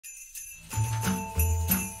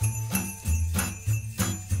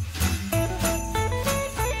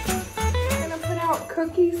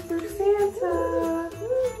cookies for Santa.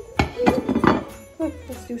 Look,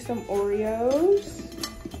 let's do some Oreos.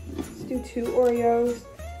 Let's do 2 Oreos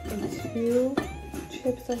and 2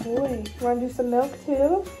 Chips Ahoy. You want to do some milk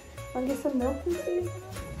too? Want to get some milk from Santa?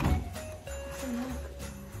 Some milk.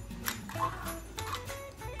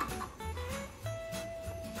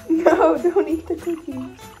 No, don't eat the cookies.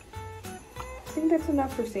 I think that's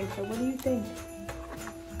enough for Santa. What do you think?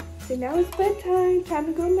 So now it's bedtime. Time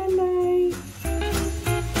to go night-night.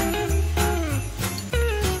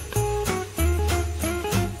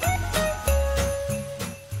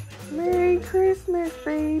 Merry Christmas,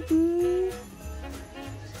 baby.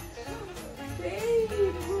 Babe,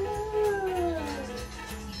 look.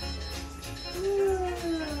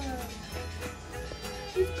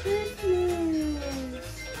 It's Christmas.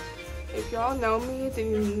 If y'all know me,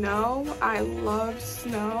 then you know I love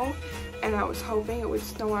snow. And I was hoping it would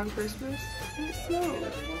snow on Christmas. And it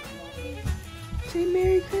snowed. Say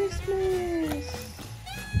Merry Christmas.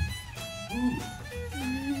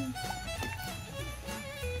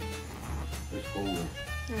 It's cold.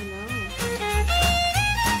 I know.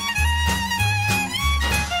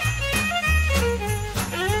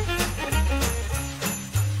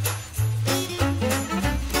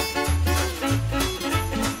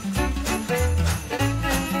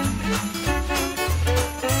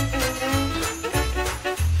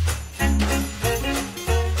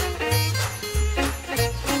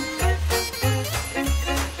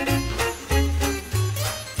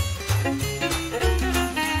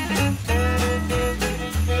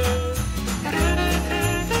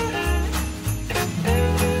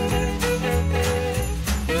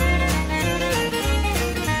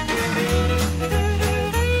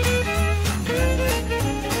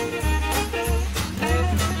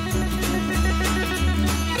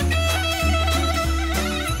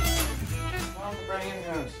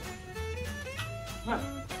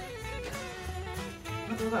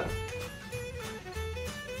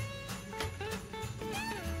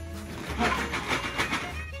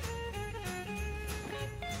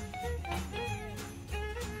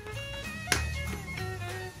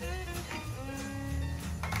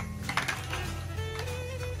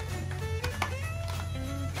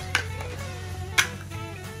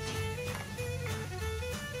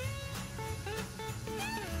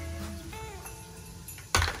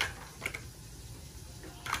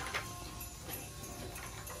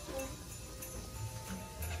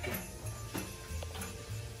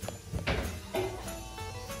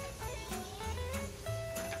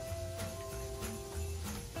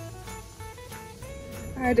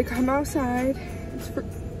 I had to come outside.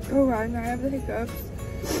 Oh, I have the hiccups.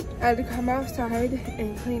 I had to come outside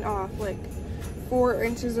and clean off like 4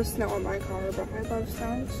 inches of snow on my car, but I love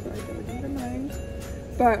snow, so I don't even mind.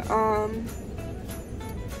 But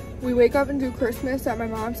we wake up and do Christmas at my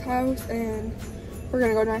mom's house, and we're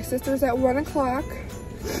gonna go to my sister's at 1 o'clock,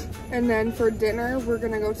 and then for dinner we're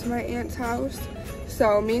gonna go to my aunt's house.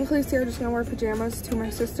 So me and Khaleesi are just gonna wear pajamas to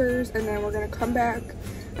my sister's, and then we're gonna come back.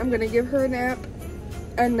 I'm gonna give her a nap,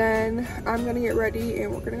 and then I'm gonna get ready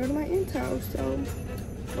and we're gonna go to my aunt's house. So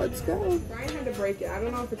let's go. Brian had to break it. I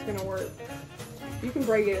don't know if it's gonna work. You can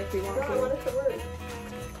break it if you want to. What if it works?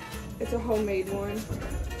 It's a homemade one.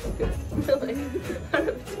 Really?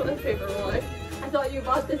 It's my favorite one. I thought you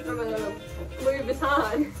bought this from a Louis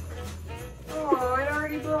Vuitton. Oh, it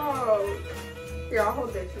already broke. Here, I'll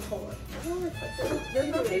hold it. Just hold it. I don't want to touch it.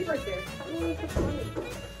 There's no tape right there. I don't want to touch it.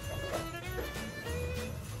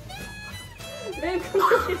 Babe, come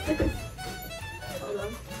look at this. Hold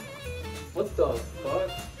on. What the fuck?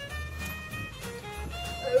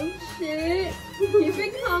 Oh shit. Keep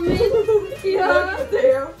it coming. Yeah. Look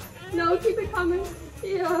there. No, keep it coming.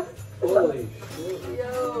 Yeah. Holy shit.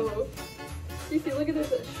 Yo. Cece, look at this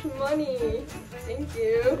shmoney. Thank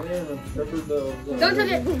you. Man, Pepper Bells. Don't touch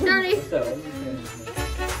it. Dirty. What's that?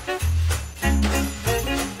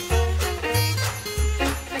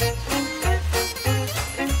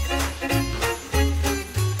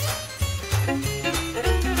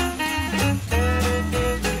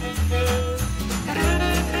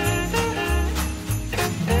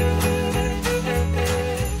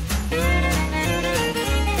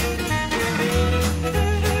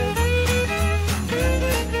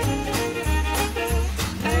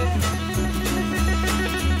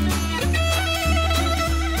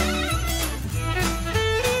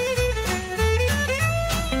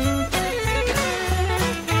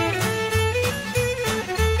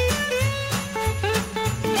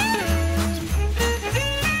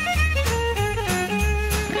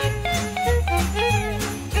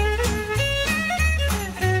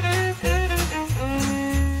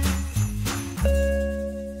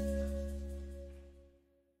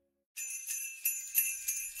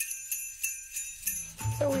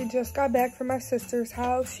 just got back from my sister's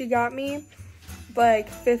house. She got me like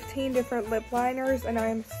 15 different lip liners and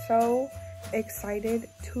I'm so excited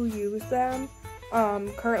to use them.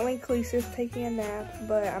 Currently Khaleesi's taking a nap,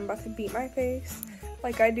 but I'm about to beat my face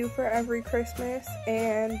like I do for every Christmas,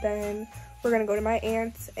 and then we're gonna go to my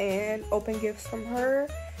aunt's and open gifts from her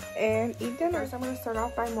and eat dinner. First, I'm gonna start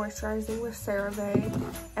off by moisturizing with CeraVe,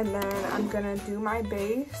 and then I'm gonna do my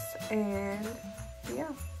base, and yeah.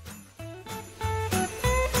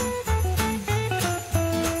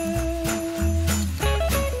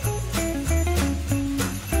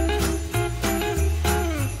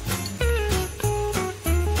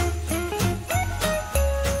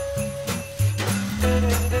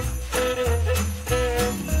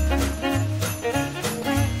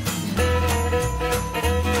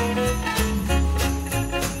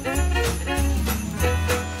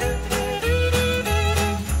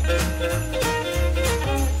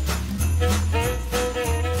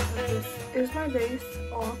 Base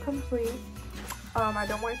all complete. I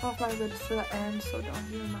don't wipe off my lids to the end, so don't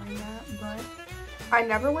even mind that, but I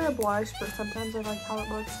never wear blush, but sometimes I like how it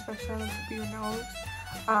looks, especially on the tip of your nose.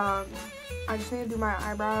 I just need to do my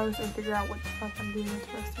eyebrows and figure out what the fuck I'm doing with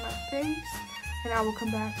the rest of my face, and I will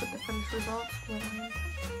come back with the finished results when I'm done.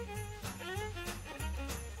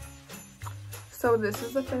 So this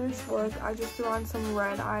is the finished look. I just threw on some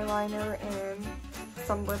red eyeliner and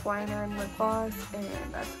some lip liner and lip gloss, and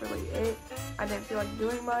that's really it. I didn't feel like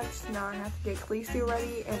doing much. Now I have to get Khaleesi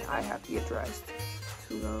ready and I have to get dressed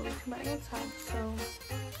to go to my aunt's house. So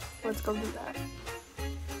let's go do that.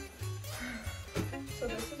 So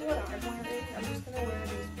this is what I'm wearing. I'm just gonna wear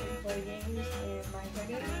these big leggings and my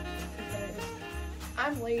hoodie because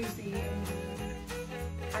I'm lazy and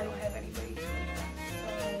I don't have anybody to wear. So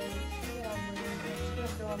yeah, I'm just gonna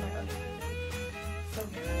throw on my other hoodie. So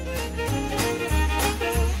yeah.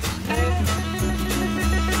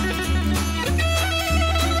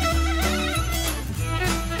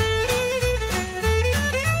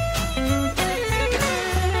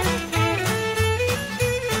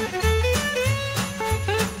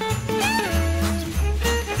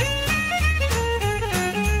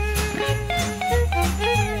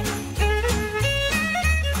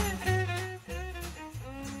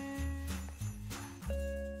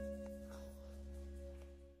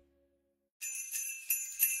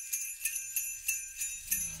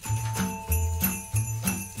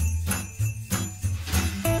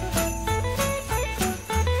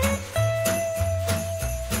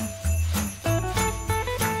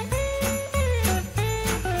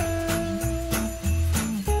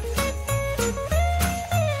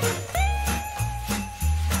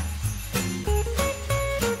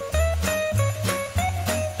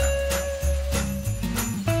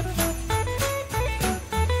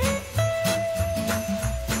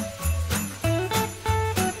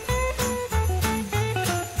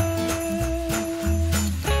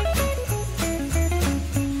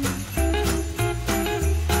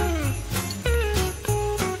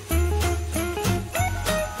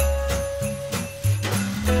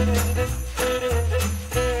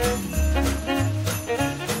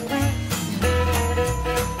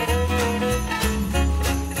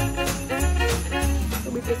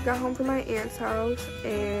 Got home from my aunt's house,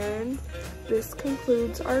 and this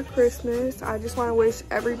concludes our Christmas. I just want to wish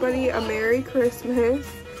everybody a Merry Christmas,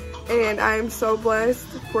 and I am so blessed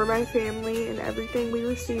for my family and everything we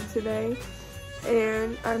received today,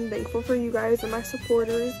 and I'm thankful for you guys and my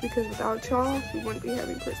supporters, because without y'all we wouldn't be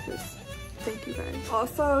having Christmas. Thank you guys.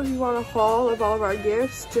 Also, if you want a haul of all of our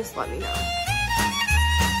gifts, just let me know.